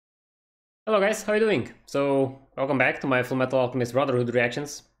Hello guys, how are you doing? So, welcome back to my Fullmetal Alchemist Brotherhood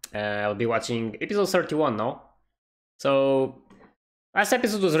reactions. I'll be watching episode 31 now. So, last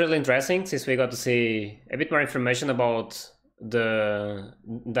episode was really interesting since we got to see a bit more information about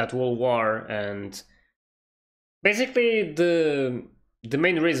that world war and basically the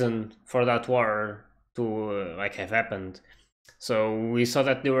main reason for that war to like have happened. So, we saw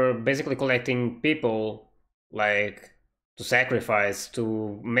that they were basically collecting people like to sacrifice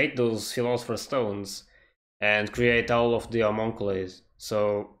to make those Philosopher Stones and create all of the homunculus.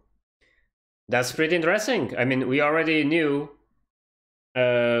 So that's pretty interesting. I mean, we already knew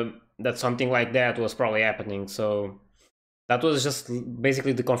that something like that was probably happening, so that was just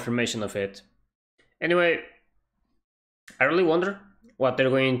basically the confirmation of it. Anyway, I really wonder what they're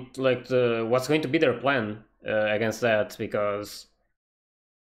going to, what's going to be their plan against that, because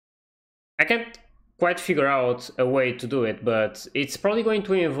I can't quite figure out a way to do it, but it's probably going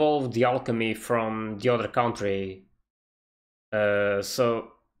to involve the alchemy from the other country. So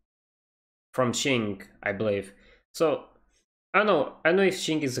from Xing, I believe. So I don't know. I don't know if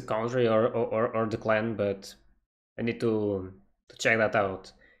Xing is a country or the clan, but I need to check that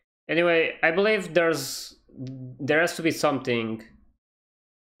out. Anyway, I believe there has to be something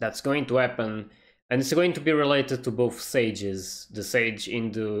that's going to happen, and it's going to be related to both sages, the sage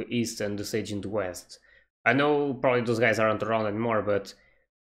in the east and the sage in the west. I know probably those guys aren't around anymore, but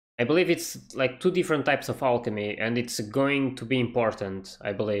I believe it's like two different types of alchemy, and it's going to be important,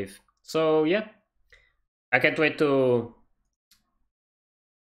 I believe. So yeah, I can't wait to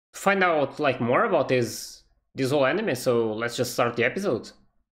find out like more about this whole anime. So let's just start the episode.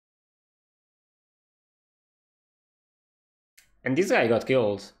 And this guy got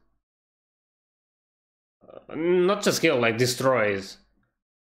killed. Not just killed, like destroyed.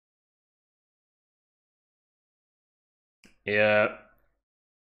 Yeah,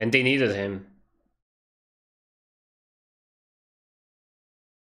 and they needed him.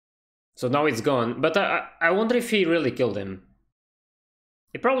 So now it's gone. But I wonder if he really killed him.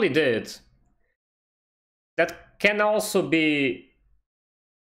 He probably did. That can also be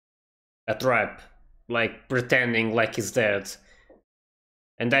a trap, like pretending like he's dead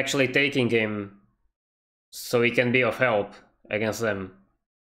and actually taking him so he can be of help against them.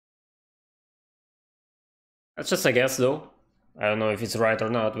 That's just a guess though. I don't know if it's right or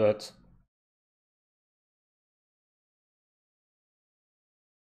not, but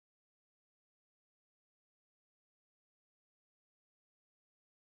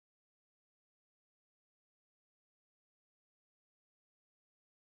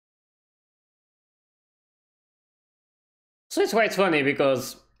so it's quite funny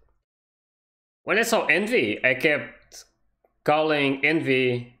because when I saw Envy, I kept calling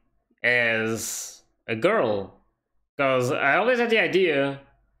Envy as a girl. Because I always had the idea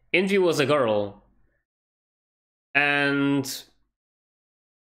Envy was a girl. And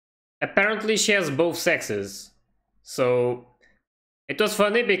apparently she has both sexes. So it was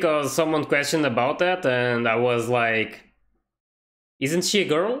funny because someone questioned about that, and I was like, isn't she a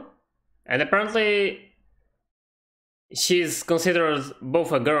girl? And apparently she's considered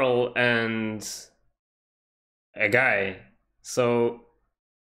both a girl and a guy. So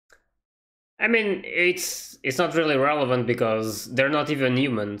I mean, it's not really relevant because they're not even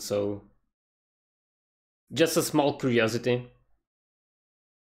human, so just a small curiosity.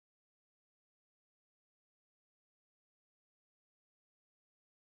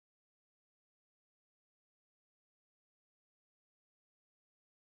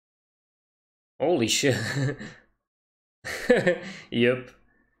 Holy shit. Yep,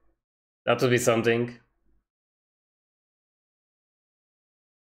 that would be something.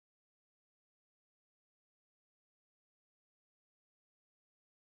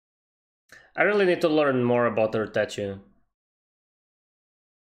 I really need to learn more about her tattoo.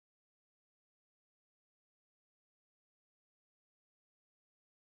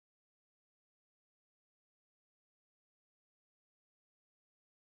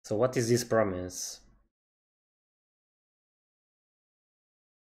 So what is this promise?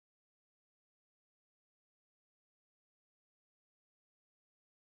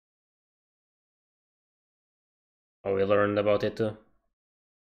 Oh, we learned about it too.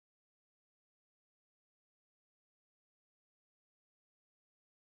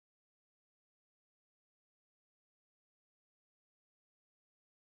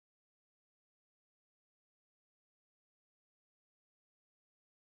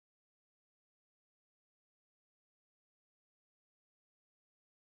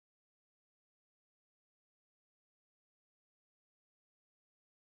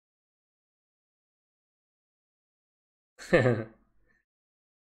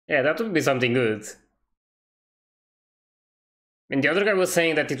 Yeah, that would be something good. And the other guy was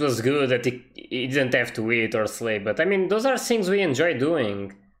saying that it was good that he didn't have to eat or sleep, but I mean, those are things we enjoy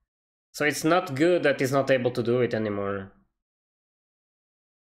doing. So it's not good that he's not able to do it anymore.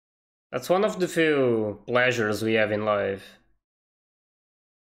 That's one of the few pleasures we have in life.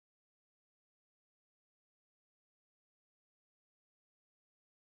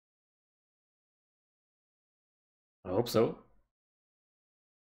 I hope so.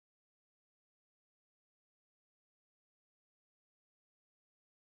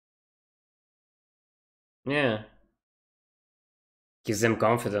 Yeah. Gives them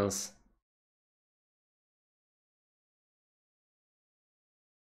confidence.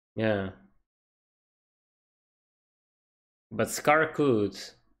 Yeah. But Scar could.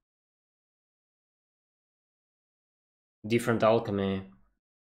 Different alchemy.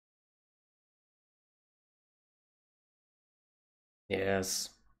 Yes.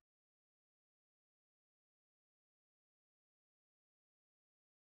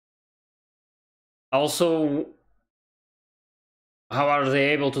 Also, how are they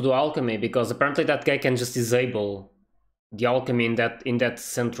able to do alchemy? Because apparently that guy can just disable the alchemy in that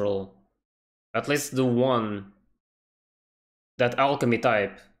central. At least the one that alchemy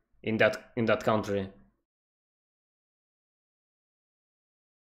type in that country.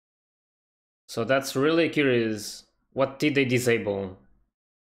 So that's really curious. What did they disable?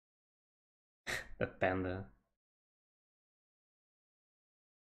 That panda.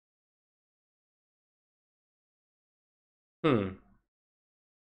 Hmm.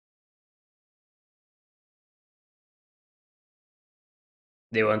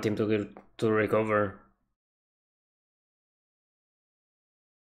 They want him to recover.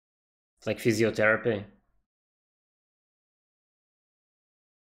 It's like physiotherapy.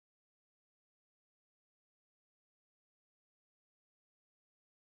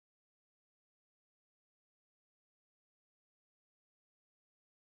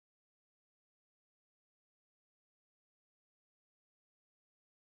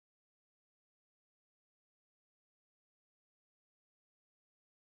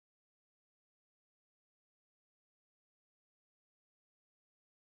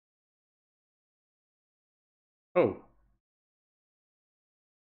 Oh.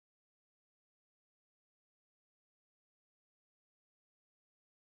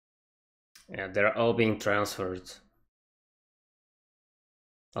 Yeah, they're all being transferred.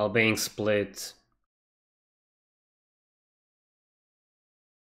 All being split.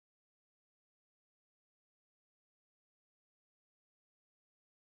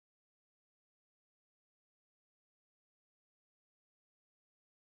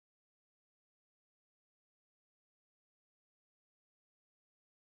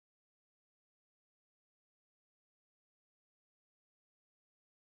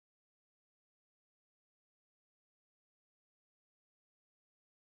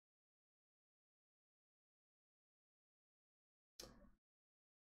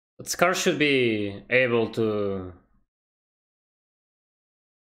 But Scar should be able to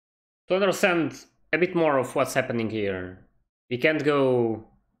understand a bit more of what's happening here. We can't go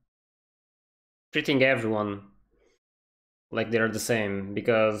treating everyone like they're the same,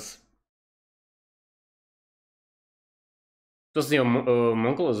 because it was the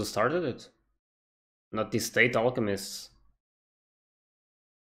Homunculus who started it, not the state alchemists.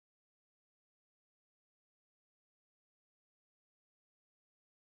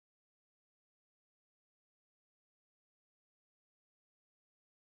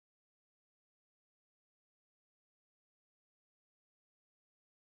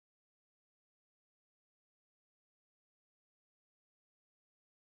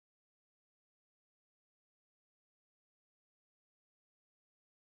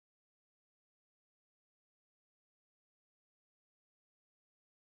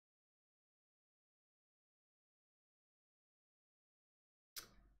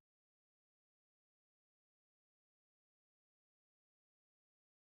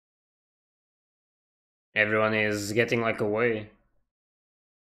 Everyone is getting like away.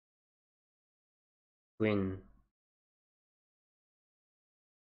 Queen.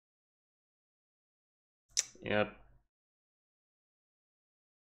 Yep.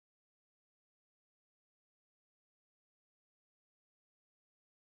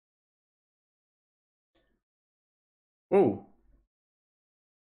 Oh,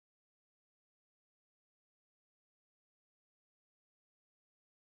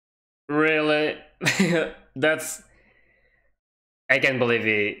 really? That's... I can't believe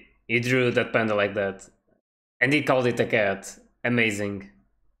he drew that panda like that. And he called it a cat. Amazing.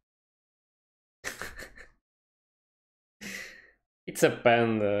 It's a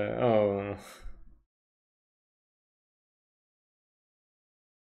panda. Oh.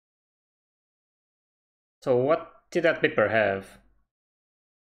 So what did that paper have?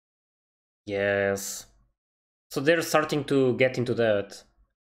 Yes. So they're starting to get into that.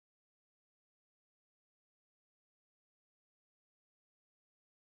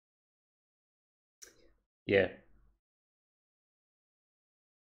 Yeah.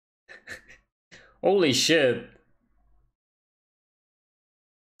 Holy shit.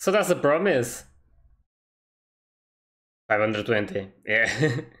 So that's the promise. 520.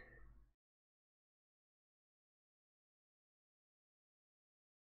 Yeah.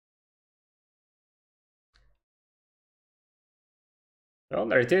 Well,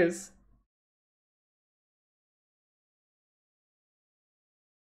 there it is.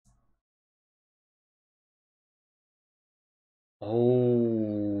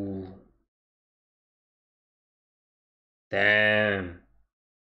 Oh. Damn.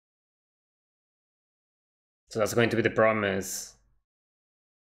 So that's going to be the promise.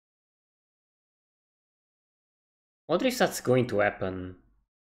 Wonder if that's going to happen.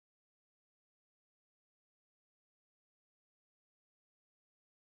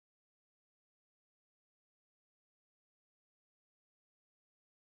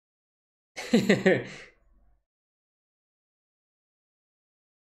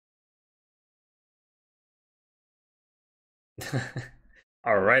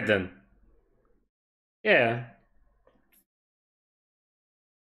 Alright then. Yeah.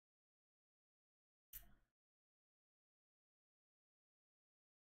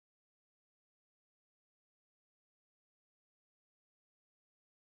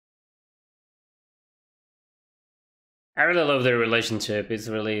 I really love their relationship. It's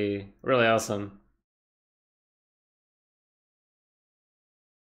really, really awesome.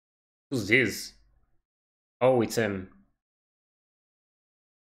 Who's this? Oh, it's him.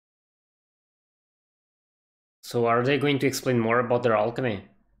 So are they going to explain more about their alchemy?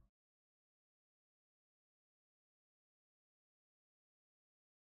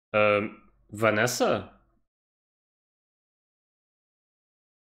 Vanessa?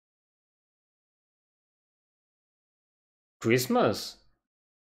 Christmas?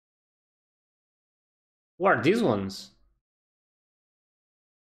 What are these ones?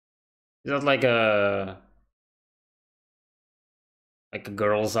 Is that like a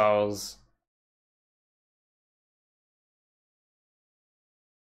girl's house?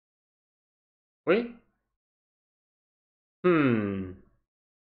 Wait? Hmm.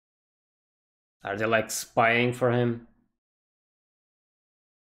 Are they like spying for him?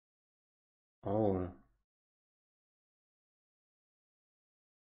 Oh.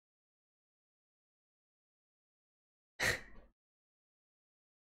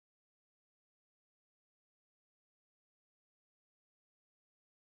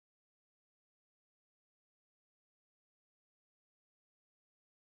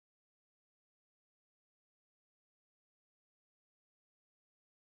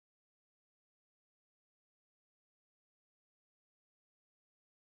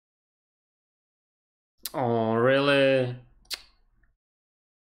 Oh, really?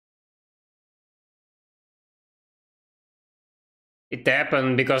 It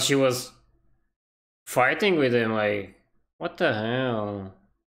happened because she was fighting with him, like, what the hell?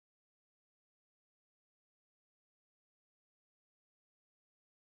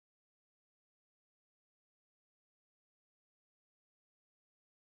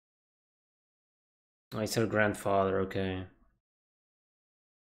 Oh, it's her grandfather, okay.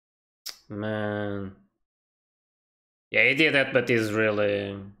 Man. Yeah, he did that, but he's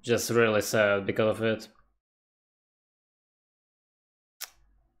really, just really sad because of it.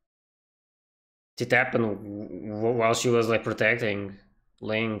 It happened while she was like protecting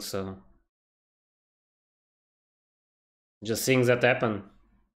Link, so just things that happen.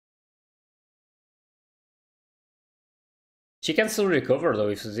 She can still recover though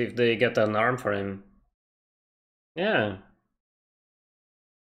if they get an arm for him. Yeah.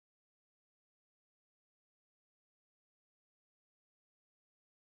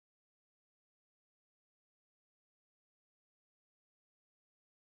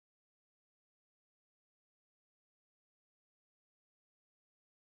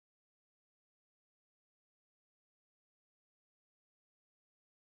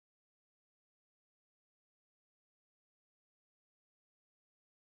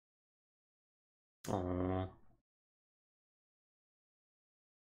 Aww.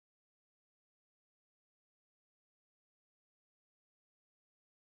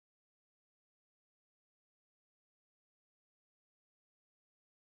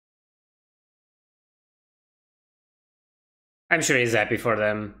 I'm sure he's happy for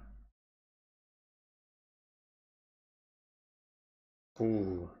them.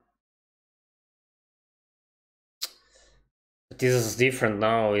 Ooh. But this is different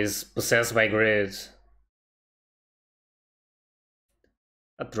now, he's possessed by greed.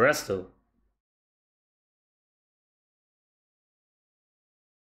 At the rest though.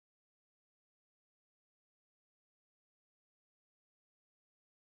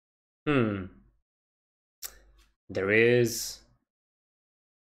 Hmm. There is...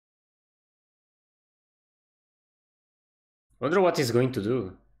 Wonder what he's going to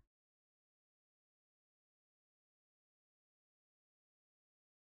do.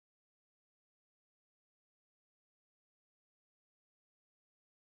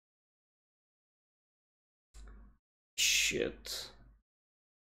 Shit.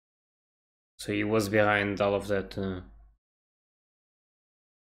 So he was behind all of that.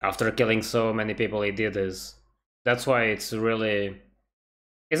 After killing so many people, he did this. That's why it's really...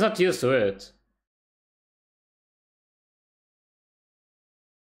 He's not used to it.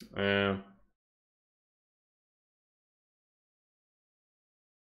 Uh,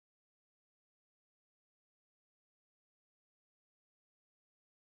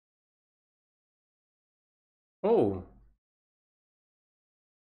 oh.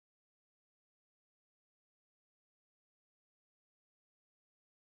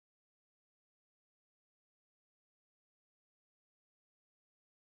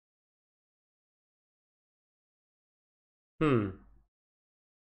 Hmm.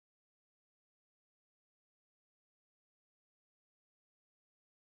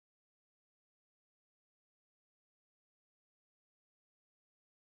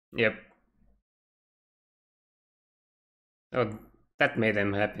 Yep. Oh, that made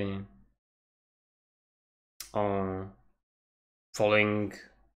him happy. Oh, following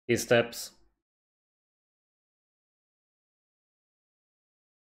his steps.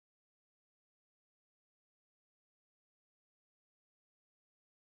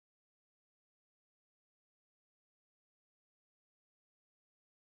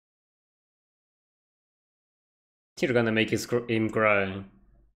 You're gonna make him cry.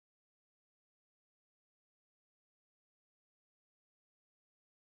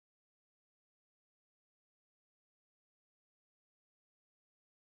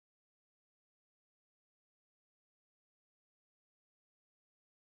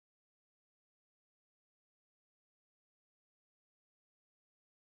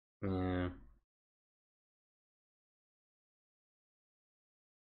 Yeah.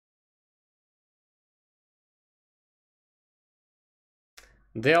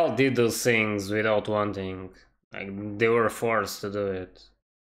 They all did those things without wanting. Like, they were forced to do it.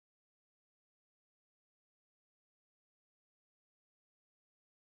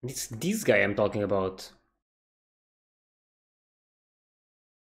 It's this guy I'm talking about.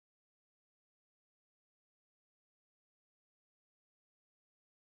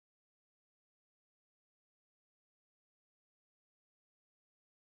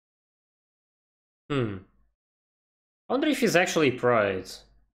 Hmm. I wonder if he's actually pride.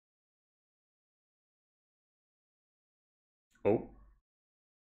 Oh.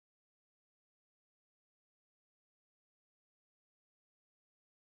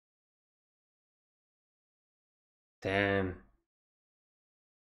 Damn.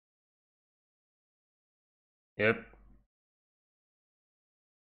 Yep.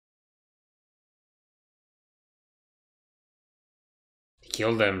 He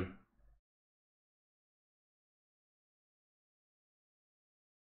killed them.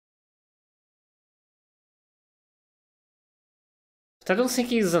 But I don't think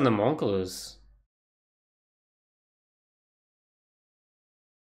he's an homunculus.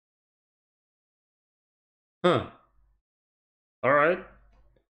 Huh. Alright.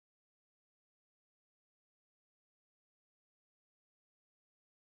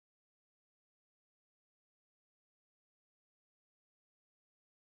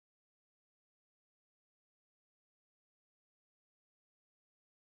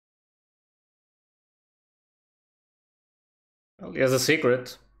 Well, he has a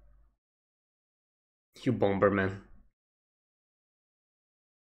secret. You bomberman.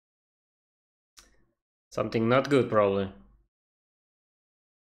 Something not good, probably.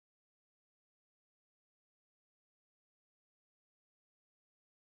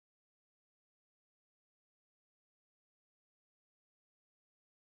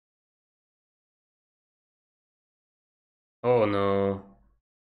 Oh no.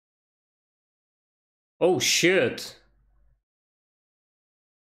 Oh shit.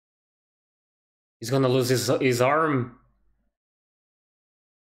 He's gonna lose his arm.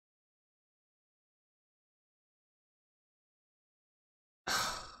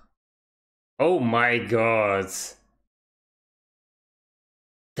 Oh my god.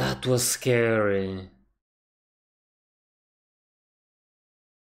 That was scary.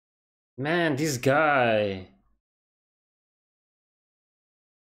 Man, this guy.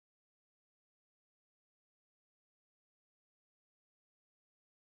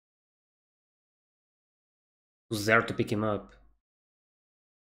 Who's there to pick him up?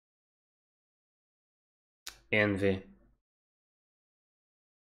 Envy.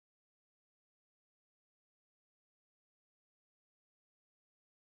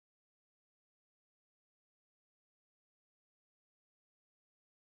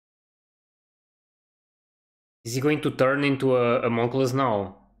 Is he going to turn into a Homunculus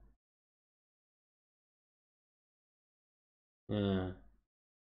now? Yeah.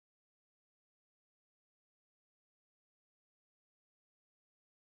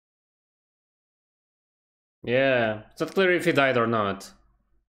 Yeah, it's not clear if he died or not.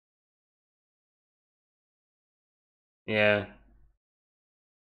 Yeah.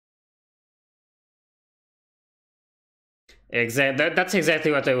 That's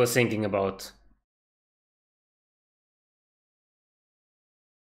exactly what I was thinking about.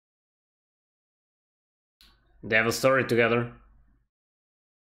 They have a story together.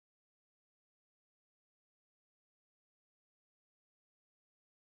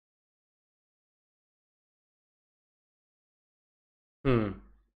 Hmm.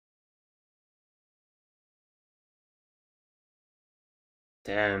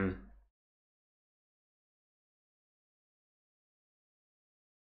 Damn.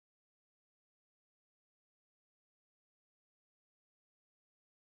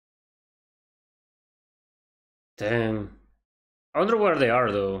 Damn. I wonder where they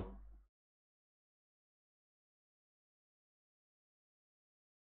are though.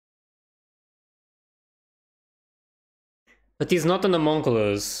 But he's not an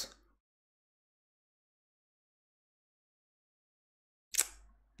homunculus.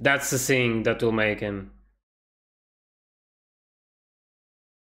 That's the thing that will make him.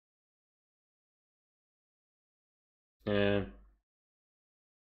 Yeah.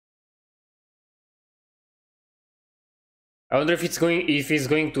 I wonder if he's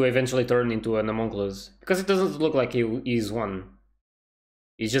going to eventually turn into an homunculus. Because it doesn't look like he is one.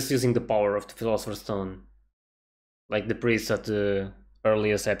 He's just using the power of the Philosopher Stone. Like the priest at the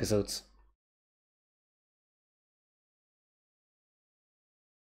earliest episodes.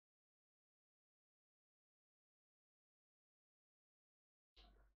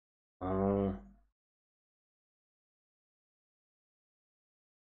 Oh.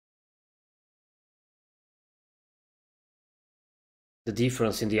 The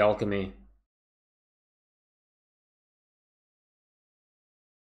difference in the alchemy.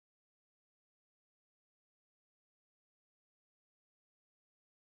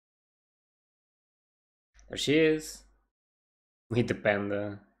 There she is. With the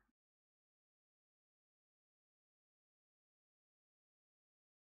panda.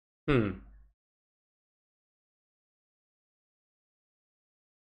 Hmm.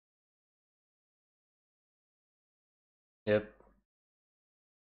 Yep.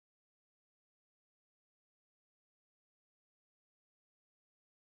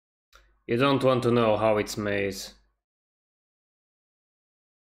 You don't want to know how it's made.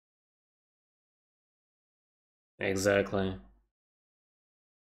 Exactly.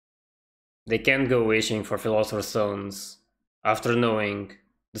 They can't go wishing for Philosopher's Stones after knowing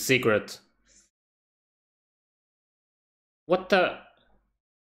the secret. What the?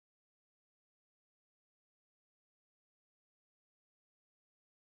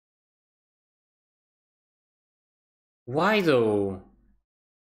 Why though?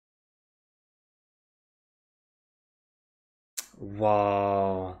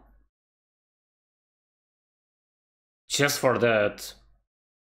 Wow. Just for that.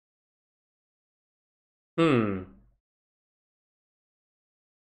 Hmm.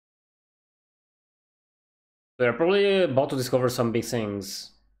 They're probably about to discover some big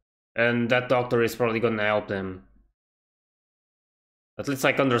things. And that doctor is probably gonna help them. At least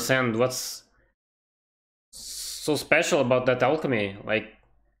I can understand what's so special about that alchemy. Like,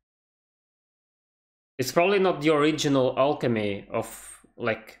 it's probably not the original alchemy of,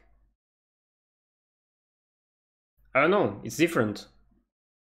 like... I don't know, it's different.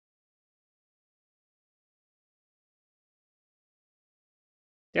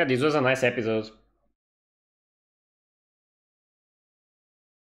 Yeah, this was a nice episode.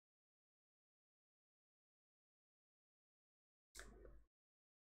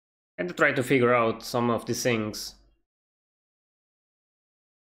 And to try to figure out some of these things.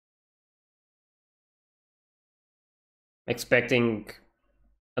 Expecting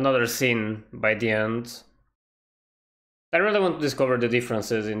another scene by the end. I really want to discover the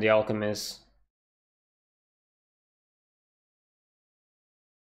differences in the alchemists.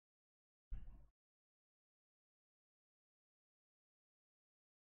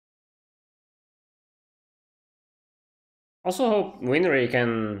 Also hope Winry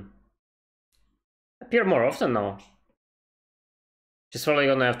can appear more often now. She's probably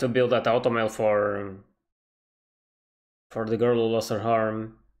gonna have to build that automail for the girl who lost her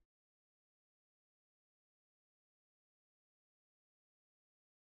arm.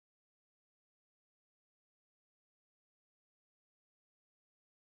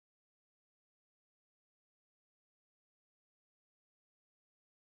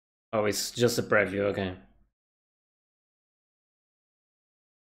 Oh, it's just a preview, okay.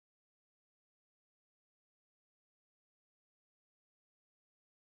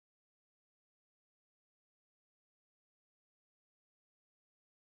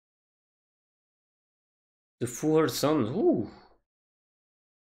 To fool her son, ooh.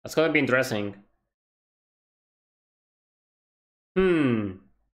 That's gonna be interesting. Hmm.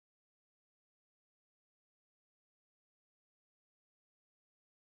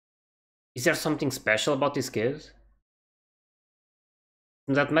 Is there something special about this kid?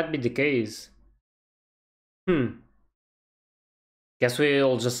 That might be the case. Guess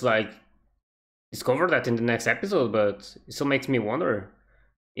we'll just like discover that in the next episode, but it still makes me wonder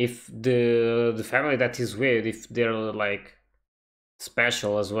if the family that he's with, if they're like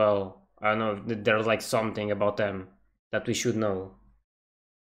special as well. I don't know if there's like something about them that we should know.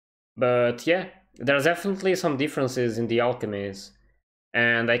 But yeah, there's definitely some differences in the alchemies,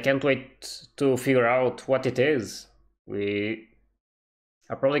 and I can't wait to figure out what it is. We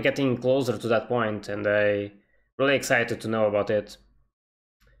are probably getting closer to that point, and I'm really excited to know about it.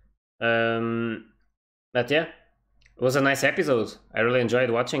 But yeah, it was a nice episode. I really enjoyed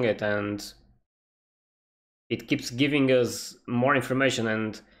watching it, and it keeps giving us more information,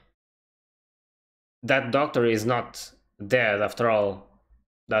 and that doctor is not dead after all.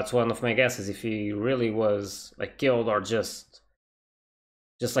 That's one of my guesses, if he really was like killed or just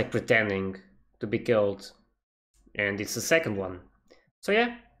like pretending to be killed. And it's the second one. So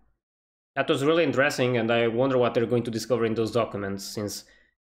yeah, that was really interesting, and I wonder what they're going to discover in those documents, since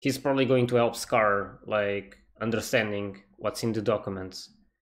he's probably going to help Scar like understanding what's in the documents.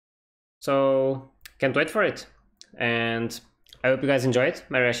 So can't wait for it. And I hope you guys enjoyed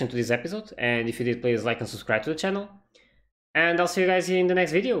my reaction to this episode, and if you did, please like and subscribe to the channel. And I'll see you guys in the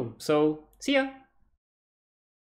next video. So see ya!